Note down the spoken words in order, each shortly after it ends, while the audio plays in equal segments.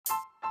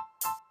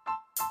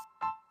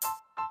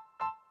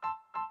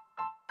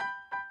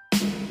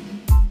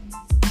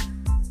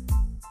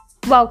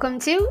Welcome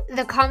to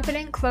the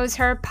Confident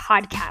Closer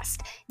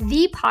podcast,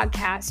 the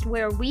podcast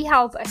where we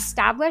help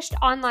established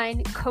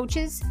online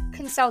coaches,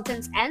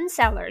 consultants, and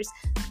sellers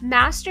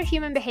master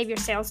human behavior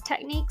sales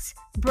techniques,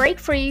 break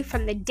free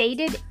from the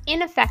dated,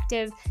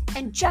 ineffective,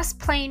 and just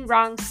plain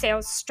wrong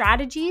sales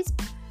strategies,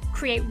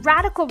 create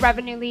radical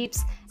revenue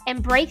leaps,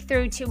 and break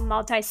through to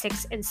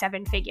multi-6 and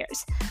 7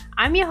 figures.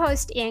 I'm your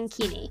host, Ann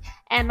Keeney,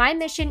 and my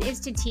mission is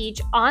to teach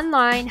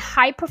online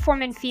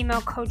high-performing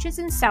female coaches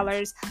and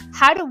sellers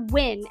how to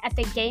win at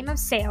the game of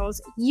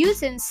sales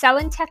using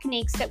selling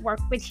techniques that work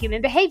with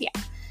human behavior.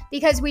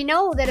 Because we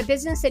know that a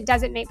business that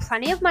doesn't make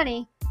plenty of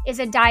money is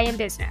a dying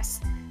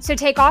business. So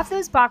take off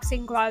those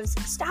boxing gloves,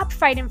 stop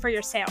fighting for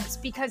your sales,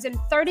 because in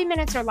 30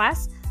 minutes or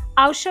less,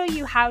 I'll show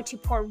you how to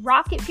pour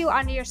rocket fuel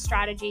onto your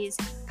strategies,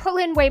 pull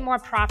in way more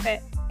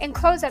profit, and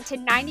close up to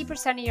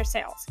 90% of your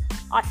sales,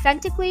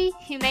 authentically,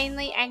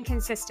 humanely, and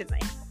consistently.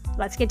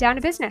 Let's get down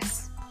to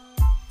business.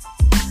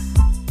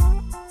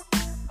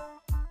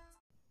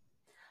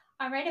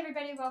 All right,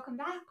 everybody, welcome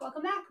back.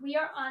 We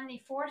are on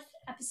the 4th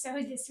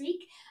episode this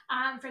week.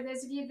 For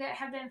those of you that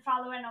have been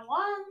following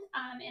along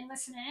and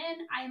listening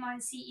in, I am on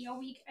CEO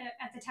Week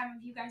at the time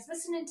of you guys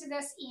listening to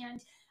this,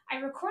 and I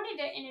recorded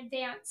it in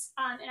advance,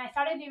 and I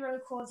thought it'd be really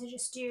cool to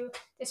just do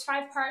this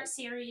 5-part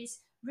series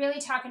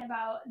really talking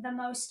about the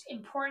most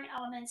important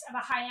elements of a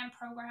high-end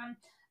program,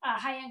 a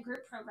high-end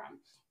group program.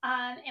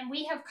 And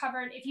we have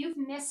covered, if you've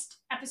missed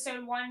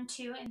episode 1,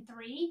 2, and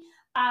 3,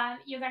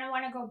 you're going to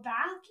want to go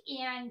back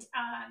and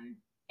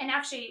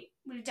actually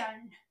we've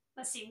done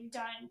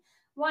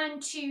 1,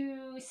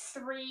 2,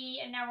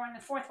 3, and now we're on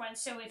the 4th one.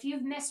 So if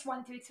you've missed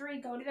 1 through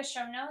 3, go to the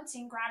show notes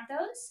and grab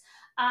those.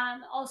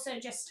 Also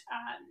just,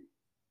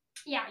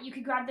 you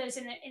could grab those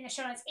in the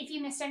show notes if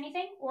you missed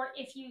anything, or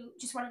if you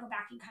just want to go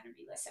back and kind of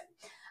re-listen.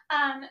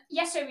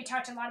 Yesterday we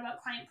talked a lot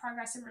about client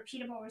progress and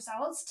repeatable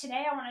results.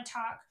 Today I want to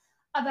talk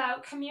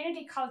about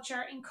community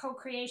culture and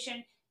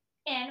co-creation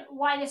and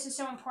why this is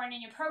so important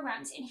in your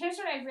programs. And here's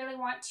what I really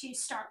want to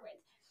start with.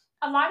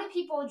 A lot of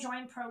people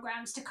join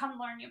programs to come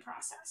learn your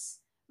process,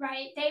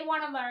 right? They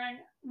want to learn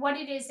what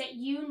it is that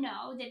you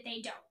know that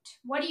they don't.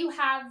 What do you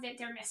have that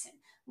they're missing?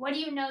 What do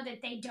you know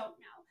that they don't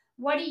know?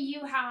 What do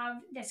you have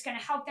that's going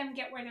to help them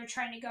get where they're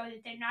trying to go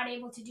that they're not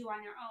able to do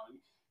on their own?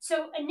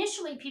 So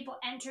initially people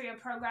enter your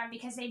program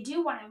because they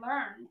do want to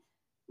learn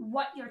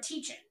what you're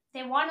teaching.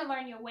 They want to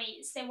learn your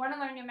ways. They want to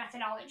learn your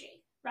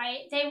methodology,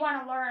 right? They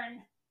want to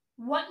learn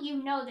what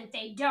you know that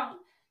they don't,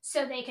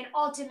 so they can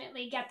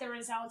ultimately get the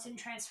results and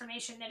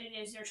transformation that it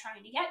is they're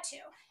trying to get to.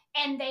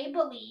 And they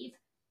believe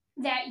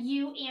that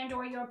you and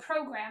or your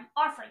program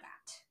offer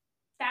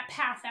that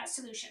path, that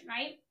solution,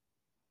 right?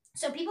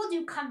 So people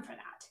do come for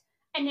that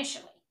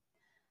initially.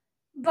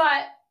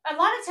 But a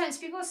lot of times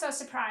people are so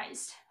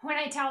surprised when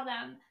I tell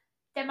them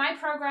that my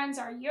programs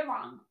are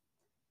year-long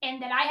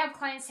and that I have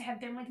clients that have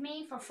been with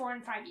me for 4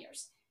 and 5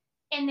 years,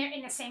 and they're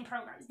in the same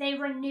programs. They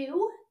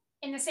renew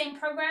in the same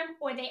program,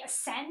 or they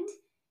ascend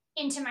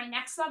into my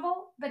next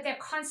level, but they're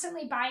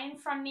constantly buying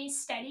from me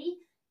steady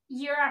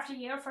year after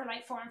year for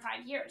like 4 and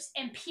 5 years.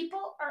 And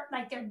people are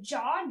like, their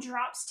jaw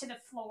drops to the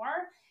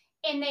floor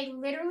and they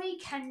literally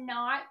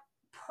cannot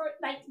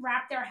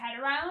wrap their head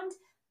around,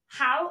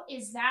 how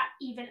is that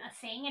even a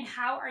thing? And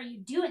how are you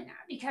doing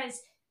that?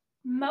 Because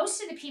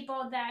most of the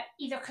people that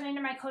either come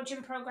into my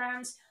coaching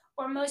programs,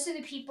 or most of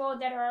the people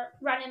that are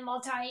running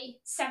multi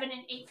 7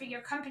 and 8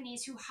 figure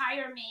companies who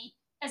hire me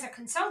as a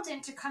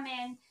consultant to come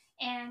in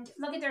and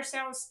look at their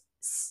sales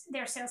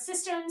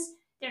systems,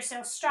 their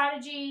sales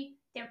strategy,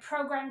 their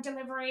program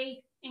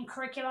delivery and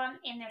curriculum,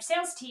 and their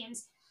sales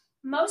teams,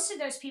 most of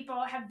those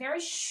people have very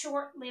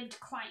short-lived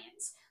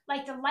clients.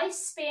 Like the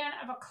lifespan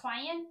of a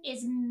client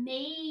is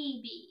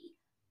maybe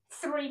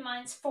 3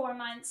 months, 4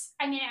 months,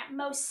 at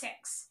most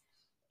 6.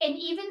 And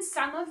even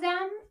some of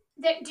them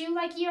that do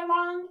like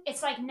year-long,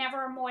 it's like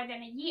never more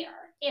than a year,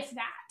 if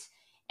that.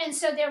 And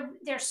so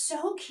they're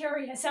so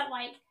curious at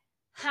like,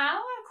 how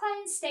are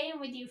clients staying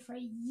with you for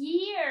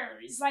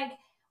years? Like,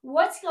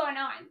 what's going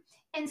on?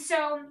 And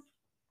so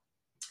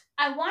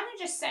I want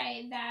to just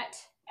say that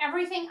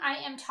everything I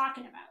am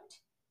talking about,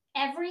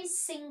 every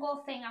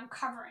single thing I'm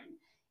covering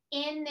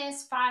in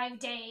this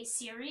 5-day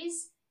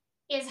series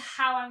is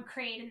how I'm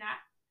creating that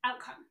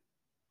outcome.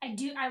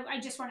 I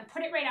just want to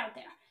put it right out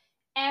there.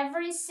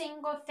 Every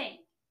single thing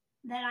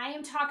that I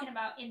am talking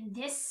about in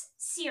this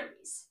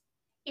series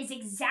is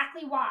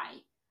exactly why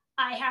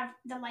I have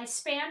the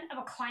lifespan of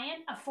a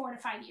client of 4 to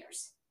 5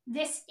 years.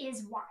 This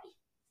is why.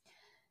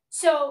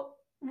 So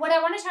what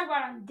I want to talk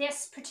about on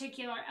this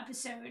particular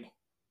episode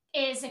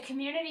is a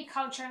community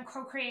culture and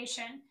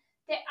co-creation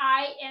that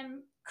I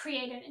am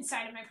creating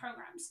inside of my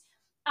programs.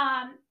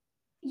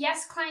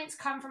 Yes, clients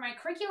come for my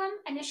curriculum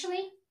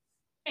initially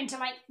and to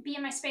like be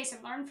in my space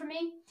and learn from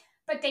me,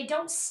 but they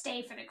don't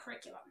stay for the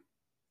curriculum.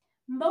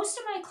 Most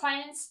of my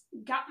clients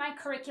got my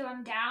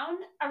curriculum down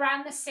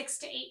around the 6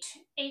 to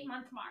 8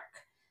 month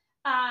mark.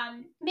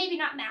 Maybe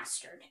not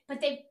mastered,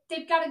 but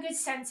they've got a good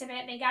sense of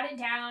it. They got it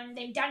down.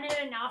 They've done it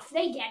enough.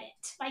 They get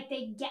it. Like,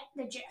 they get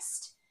the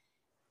gist.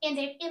 and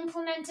they've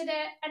implemented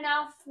it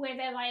enough where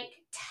they're like,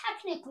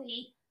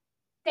 technically,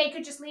 they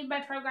could just leave my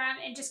program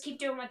and just keep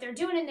doing what they're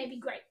doing and they'd be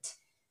great.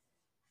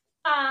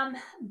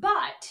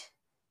 But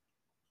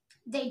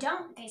they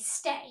don't. They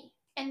stay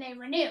and they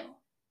renew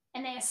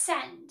and they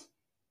ascend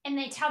and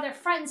they tell their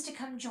friends to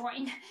come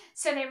join.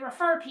 So they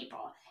refer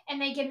people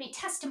and they give me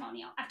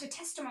testimonial after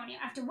testimonial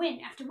after win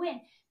after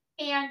win.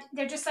 And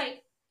they're just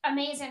like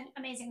amazing,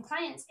 amazing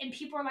clients. And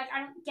people are like,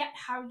 I don't get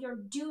how you're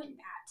doing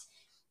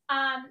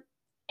that.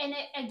 And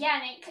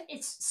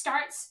it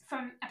starts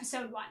from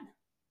episode 1.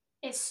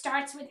 It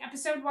starts with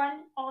episode 1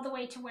 all the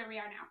way to where we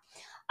are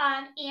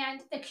now.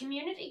 And the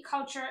community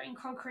culture and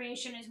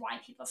co-creation is why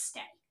people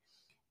stay.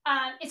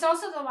 It's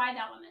also the live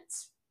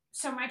elements.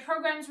 So my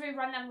programs, we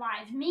run them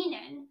live,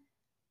 meaning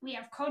we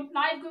have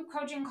live group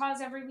coaching calls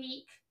every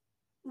week.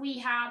 We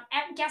have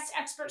guest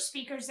expert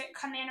speakers that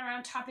come in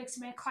around topics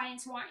my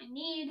clients want and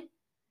need.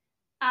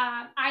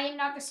 I am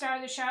not the star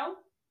of the show.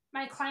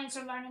 My clients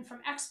are learning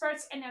from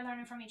experts and they're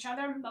learning from each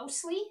other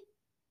mostly.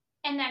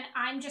 And then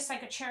I'm just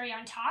like a cherry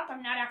on top.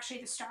 I'm not actually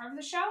the star of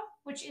the show,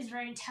 which is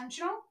very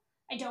intentional.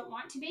 I don't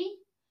want to be.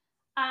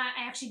 I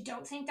actually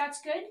don't think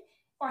that's good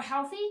or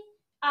healthy.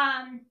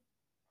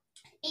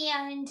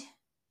 And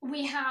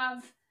we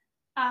have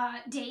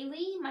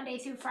daily, Monday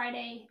through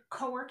Friday,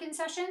 co-working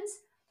sessions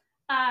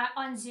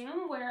on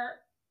Zoom where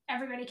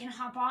everybody can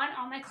hop on.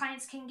 All my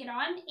clients can get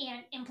on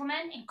and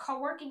implement and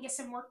co-work and get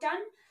some work done.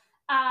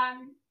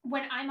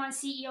 When I'm on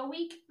CEO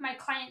week, my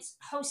clients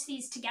host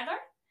these together.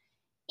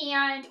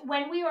 And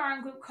when we are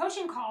on group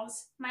coaching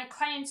calls, my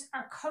clients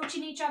are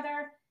coaching each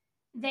other.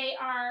 They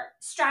are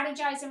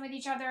strategizing with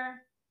each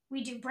other.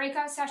 We do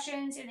breakout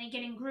sessions and they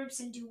get in groups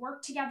and do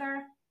work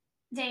together.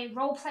 They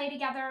role play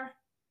together.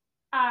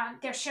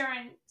 They're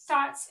sharing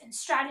thoughts and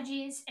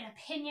strategies and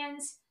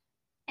opinions.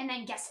 And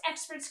then guest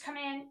experts come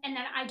in and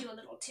then I do a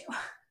little too.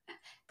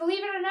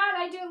 Believe it or not,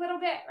 I do a little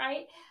bit,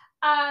 right?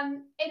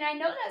 And I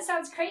know that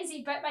sounds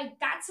crazy, but like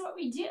that's what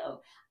we do.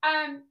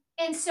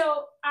 And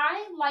so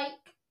I like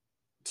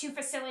to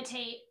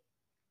facilitate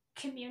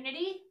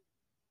community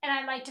and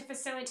I like to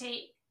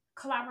facilitate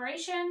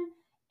collaboration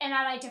and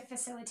I like to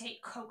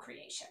facilitate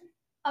co-creation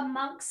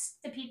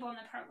amongst the people in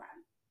the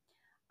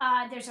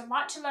program. There's a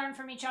lot to learn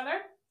from each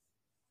other.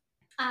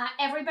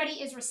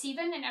 Everybody is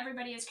receiving and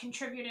everybody is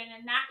contributing,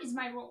 and that is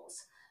my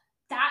rules.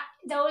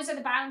 Those are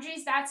the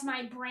boundaries. That's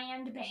my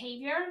brand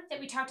behavior that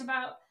we talked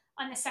about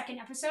on the second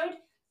episode.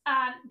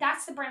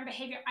 That's the brand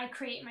behavior I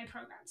create in my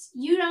programs.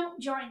 You don't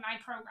join my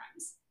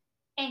programs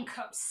and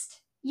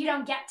coast. You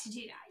don't get to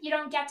do that. You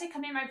don't get to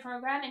come in my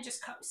program and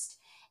just coast.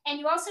 And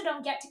you also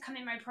don't get to come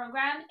in my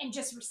program and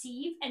just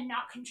receive and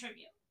not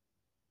contribute,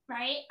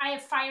 right? I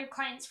have fired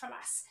clients for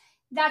less.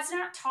 That's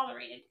not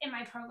tolerated in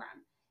my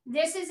program.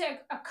 This is a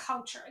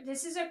culture.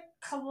 This is a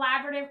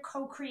collaborative,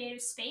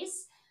 co-creative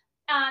space.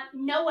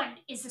 No one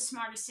is the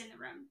smartest in the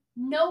room.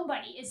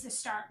 Nobody is the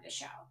star of the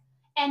show.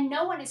 And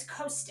no one is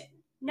coasting.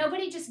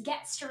 Nobody just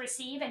gets to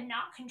receive and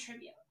not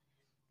contribute.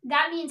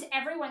 That means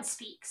everyone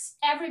speaks.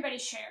 Everybody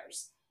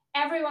shares.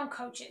 Everyone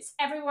coaches.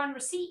 Everyone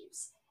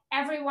receives.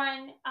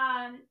 Everyone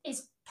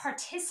is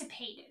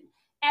participating.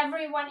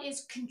 Everyone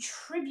is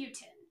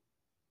contributing,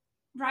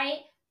 right?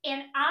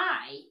 And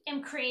I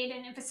am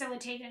creating and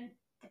facilitating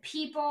the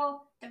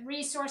people, the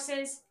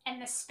resources,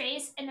 and the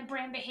space and the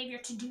brand behavior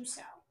to do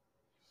so.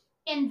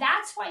 And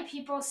that's why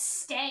people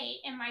stay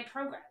in my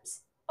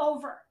programs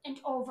over and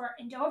over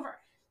and over.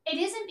 It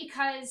isn't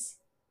because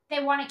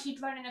they want to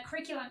keep learning the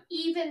curriculum,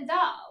 even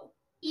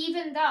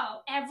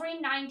though every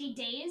 90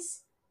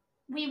 days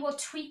we will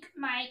tweak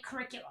my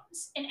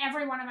curriculums in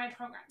every one of my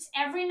programs.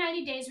 Every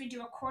 90 days we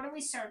do a quarterly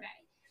survey.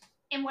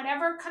 And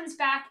whatever comes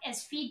back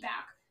as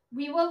feedback,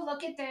 we will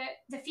look at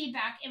the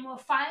feedback and we'll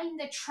find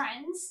the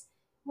trends.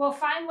 We'll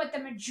find what the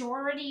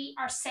majority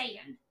are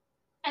saying.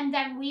 And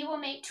then we will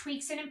make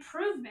tweaks and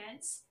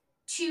improvements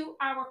to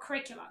our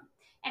curriculum.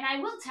 And I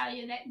will tell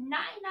you that 9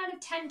 out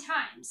of 10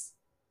 times,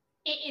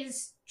 it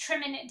is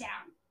trimming it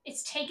down.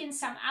 It's taking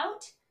some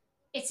out.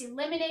 It's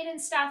eliminating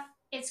stuff.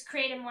 It's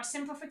creating more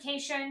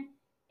simplification.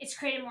 It's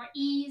creating more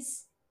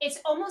ease. It's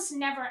almost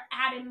never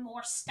adding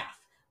more stuff.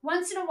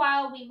 Once in a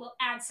while, we will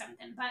add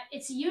something, but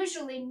it's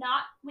usually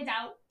not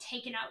without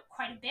taking out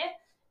quite a bit.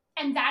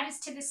 And that is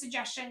to the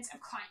suggestions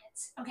of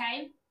clients,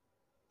 okay?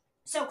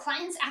 So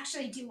clients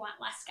actually do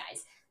want less,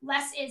 guys.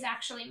 Less is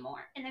actually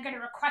more, and they're going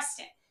to request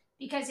it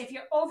because if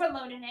you're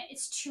overloading it,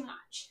 it's too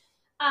much.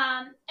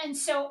 And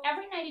so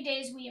every 90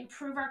 days, we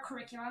improve our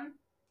curriculum,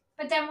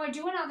 but then we're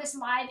doing all this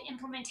live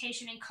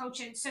implementation and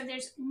coaching. So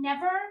there's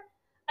never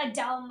a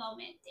dull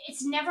moment.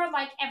 It's never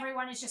like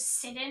everyone is just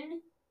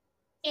sitting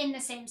in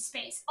the same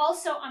space.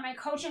 Also, on my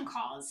coaching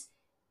calls,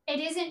 it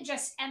isn't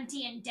just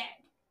empty and dead.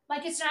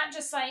 Like, it's not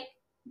just like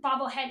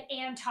bobblehead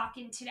and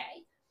talking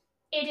today.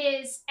 It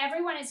is,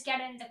 everyone is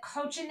getting the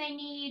coaching they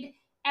need.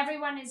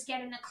 Everyone is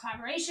getting the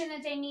collaboration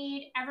that they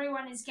need.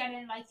 Everyone is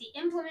getting like the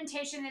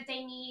implementation that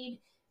they need.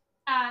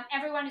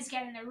 Everyone is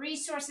getting the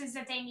resources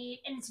that they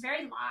need. And it's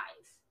very live,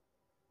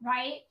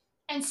 right?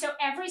 And so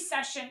every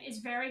session is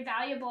very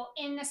valuable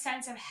in the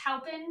sense of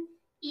helping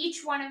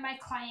each one of my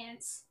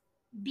clients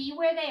be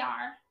where they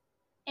are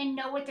and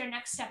know what their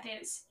next step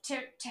is to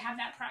have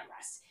that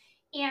progress.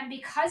 And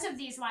because of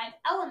these live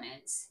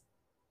elements,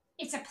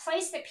 it's a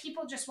place that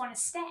people just want to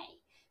stay.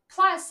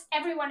 Plus,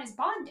 everyone is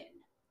bonded.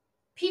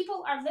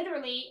 People are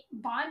literally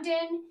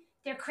bonding.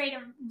 They're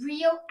creating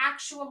real,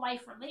 actual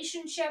life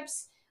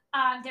relationships.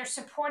 They're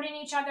supporting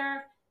each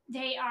other.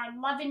 They are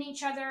loving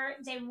each other.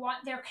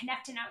 They're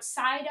connecting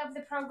outside of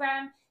the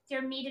program.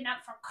 They're meeting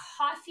up for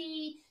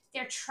coffee.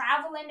 They're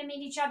traveling to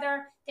meet each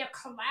other. They're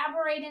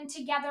collaborating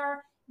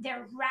together.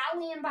 They're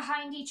rallying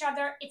behind each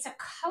other. It's a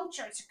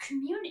culture. It's a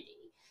community.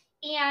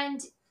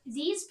 And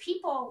these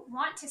people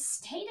want to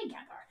stay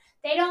together.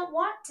 They don't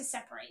want to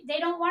separate. They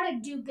don't want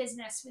to do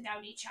business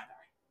without each other.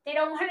 They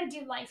don't want to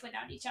do life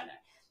without each other.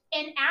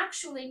 And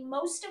actually,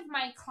 most of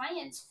my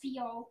clients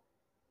feel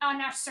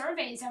on our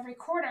surveys every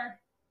quarter,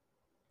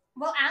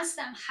 we'll ask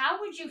them, how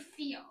would you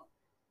feel?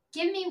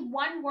 Give me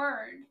one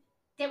word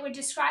that would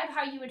describe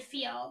how you would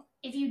feel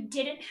if you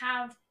didn't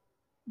have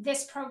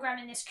this program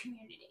in this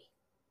community,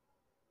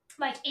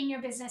 like in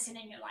your business and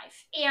in your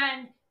life.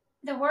 And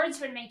the words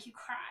would make you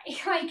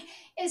cry. Like,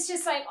 it's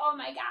just like, oh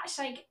my gosh,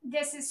 like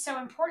this is so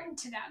important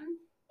to them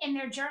in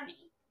their journey.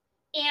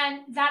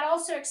 And that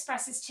also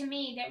expresses to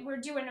me that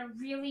we're doing a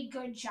really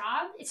good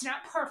job. It's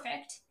not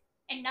perfect,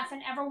 and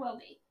nothing ever will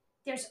be.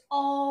 There's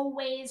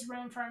always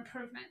room for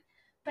improvement.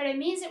 But it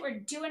means that we're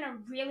doing a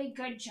really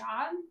good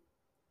job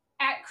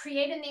at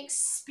creating the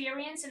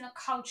experience and the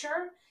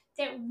culture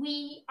that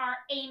we are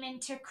aiming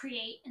to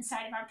create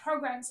inside of our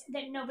programs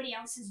that nobody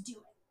else is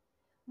doing.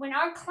 When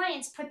our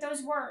clients put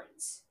those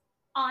words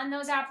on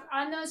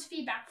those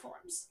feedback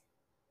forms,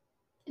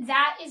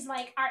 that is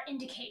like our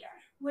indicator.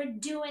 We're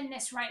doing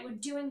this right. We're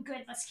doing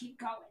good. Let's keep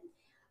going.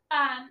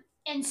 And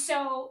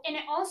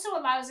it also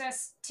allows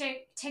us to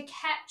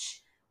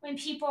catch when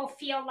people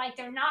feel like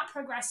they're not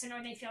progressing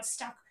or they feel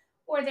stuck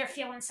or they're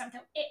feeling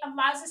something. It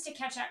allows us to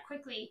catch that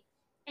quickly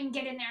and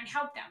get in there and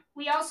help them.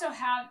 We also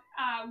have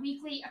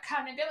weekly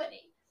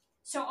accountability.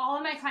 So all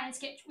of my clients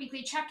get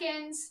weekly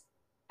check-ins.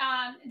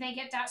 They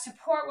get that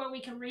support where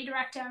we can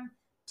redirect them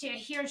to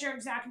here's your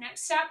exact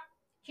next step.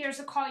 Here's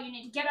the call you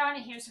need to get on,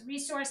 and here's the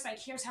resource. Like,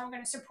 here's how we're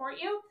going to support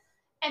you.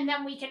 And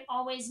then we can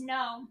always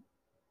know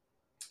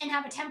and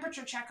have a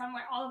temperature check on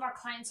where all of our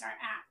clients are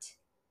at.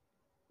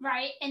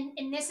 Right?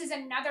 And this is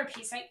another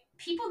piece. Like,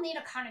 people need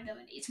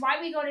accountability. It's why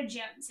we go to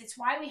gyms. It's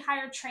why we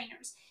hire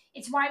trainers.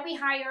 It's why we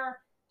hire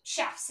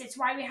chefs. It's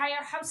why we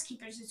hire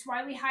housekeepers. It's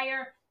why we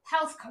hire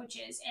health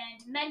coaches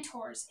and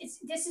mentors.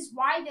 This is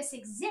why this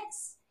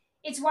exists.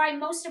 It's why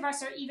most of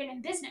us are even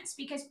in business,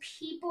 because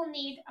people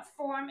need a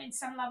form and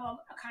some level of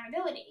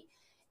accountability.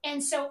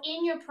 And so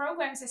in your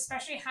programs,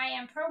 especially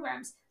high-end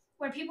programs,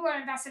 where people are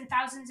investing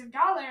thousands of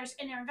dollars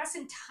and they're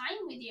investing time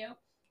with you,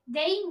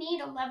 they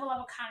need a level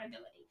of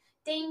accountability.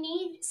 They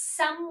need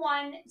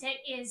someone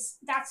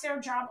that's their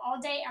job all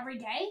day, every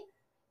day,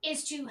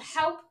 is to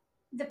help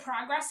the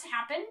progress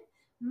happen,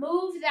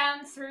 move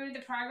them through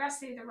the progress,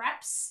 through the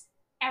reps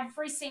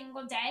every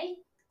single day,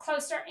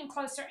 closer and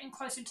closer and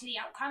closer to the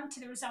outcome, to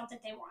the result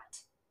that they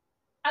want.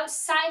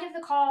 Outside of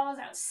the calls,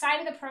 outside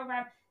of the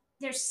program,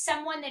 there's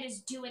someone that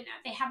is doing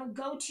that. They have a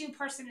go-to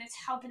person that's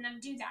helping them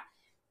do that.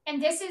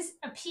 And this is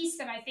a piece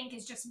that I think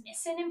is just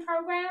missing in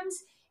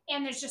programs.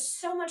 And there's just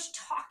so much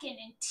talking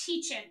and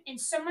teaching and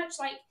so much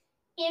like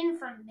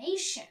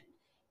information.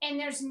 And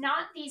there's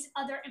not these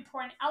other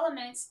important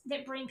elements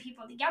that bring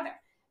people together.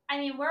 I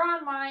mean, we're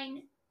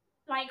online,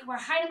 like we're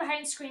hiding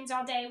behind screens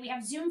all day. We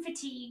have Zoom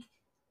fatigue.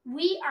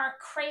 We are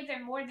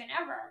craving more than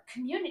ever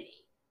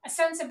community, a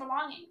sense of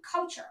belonging,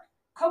 culture,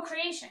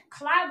 co-creation,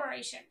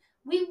 collaboration.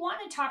 We want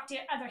to talk to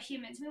other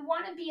humans. We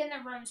want to be in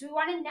the rooms. We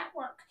want to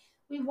network.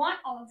 We want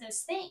all of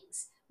those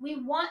things. We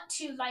want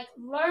to like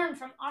learn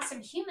from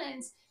awesome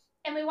humans,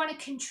 and we want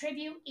to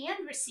contribute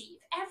and receive.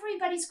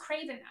 Everybody's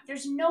craving that.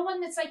 There's no one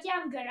that's like, yeah,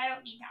 I'm good. I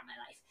don't need that in my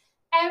life.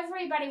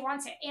 Everybody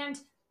wants it. And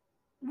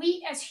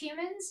we as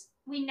humans,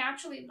 we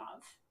naturally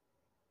love.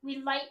 We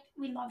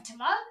love to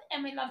love,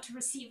 and we love to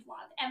receive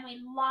love, and we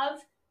love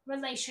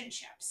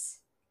relationships.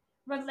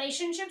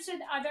 Relationships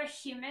with other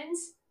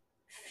humans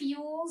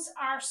fuels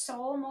our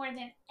soul more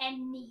than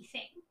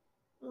anything.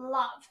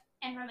 Love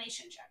and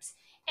relationships.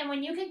 And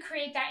when you can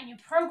create that in your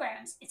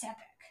programs, it's epic.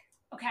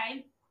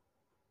 Okay?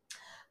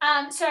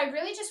 So I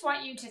really just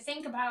want you to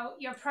think about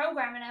your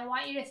program, and I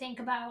want you to think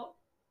about,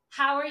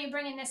 how are you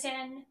bringing this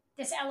in,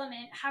 this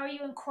element? How are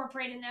you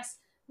incorporating this?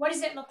 What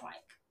does it look like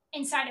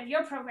inside of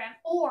your program?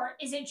 Or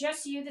is it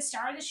just you, the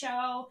star of the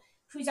show,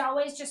 who's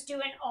always just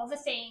doing all the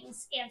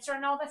things,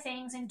 answering all the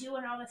things and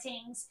doing all the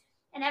things,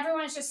 and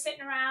everyone's just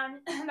sitting around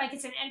like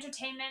it's an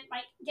entertainment,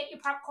 like get your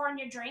popcorn,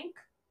 your drink,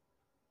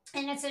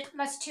 and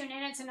let's tune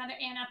in, it's another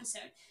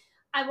episode.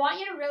 I want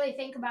you to really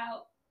think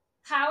about,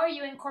 how are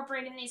you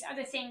incorporating these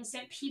other things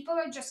that people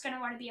are just going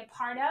to want to be a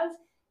part of,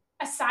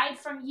 aside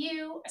from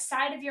you,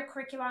 aside of your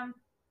curriculum,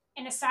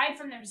 and aside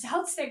from the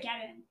results they're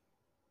getting.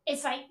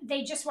 It's like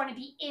they just want to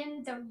be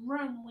in the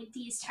room with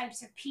these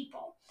types of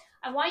people.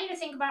 I want you to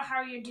think about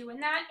how you're doing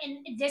that.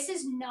 And this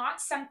is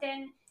not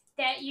something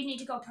that you need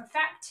to go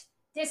perfect.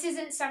 This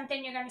isn't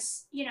something you're going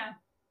to,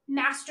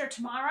 master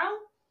tomorrow.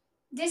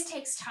 This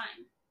takes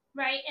time,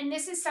 right? And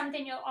this is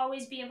something you'll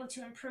always be able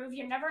to improve.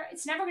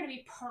 It's never going to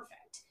be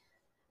perfect.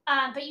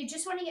 But you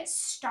just want to get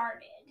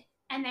started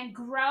and then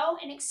grow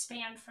and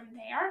expand from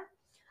there.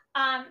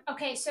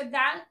 Okay, so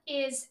that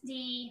is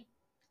the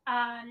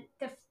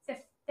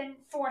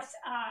fourth.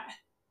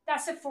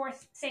 That's the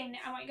fourth thing that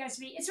I want you guys to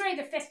be. It's really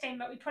the fifth thing,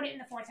 but we put it in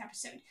the fourth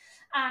episode.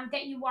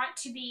 That you want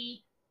to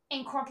be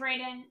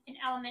incorporating an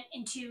element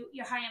into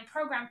your high-end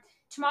program.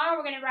 Tomorrow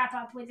we're going to wrap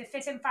up with the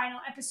fifth and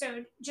final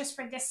episode just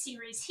for this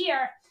series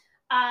here.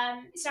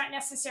 It's not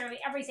necessarily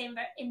everything,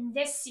 but in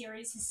this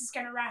series, this is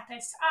going to wrap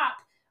us up.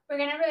 We're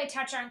going to really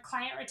touch on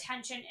client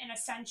retention and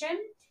ascension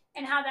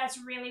and how that's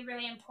really,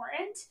 really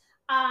important.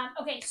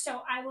 Okay,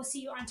 so I will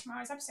see you on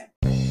tomorrow's episode.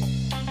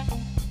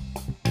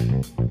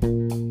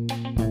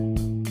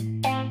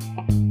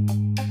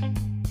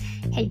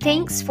 Hey,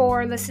 thanks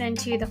for listening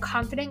to the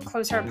Confident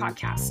Closer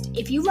podcast.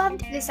 If you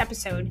loved this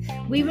episode,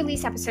 we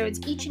release episodes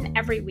each and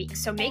every week,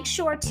 so make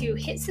sure to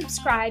hit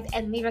subscribe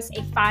and leave us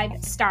a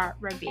 5-star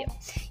review.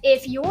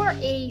 If you're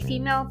a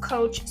female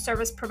coach,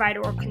 service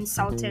provider, or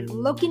consultant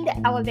looking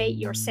to elevate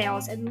your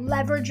sales and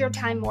leverage your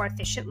time more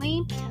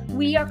efficiently,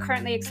 we are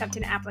currently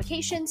accepting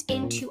applications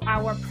into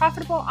our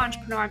Profitable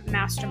Entrepreneur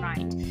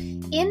Mastermind.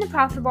 In the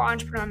Profitable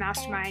Entrepreneur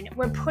Mastermind,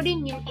 we're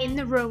putting you in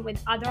the room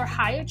with other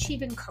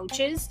high-achieving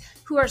coaches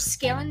who are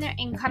scaling their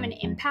income and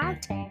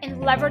impact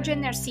and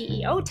leveraging their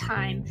CEO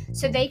time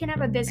so they can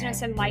have a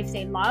business and life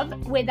they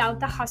love without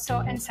the hustle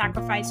and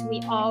sacrifice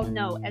we all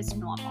know as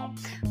normal.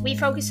 We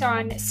focus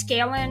on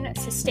scaling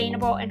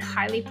sustainable and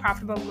highly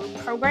profitable group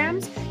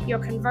programs, your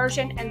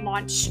conversion and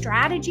launch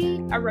strategy,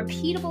 a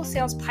repeatable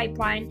sales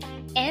pipeline,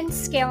 and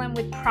scaling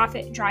with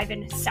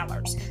profit-driven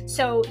sellers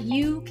so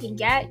you can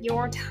get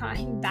your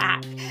time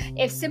back.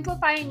 If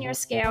simplifying your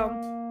scale,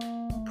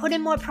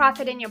 putting more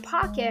profit in your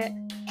pocket,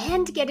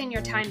 and getting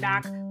your time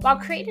back while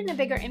creating a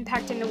bigger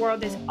impact in the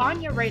world is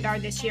on your radar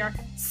this year,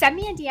 send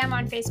me a DM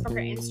on Facebook or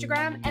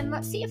Instagram, and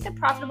let's see if the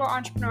Profitable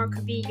Entrepreneur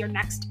could be your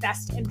next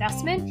best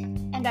investment.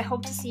 And I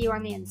hope to see you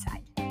on the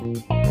inside.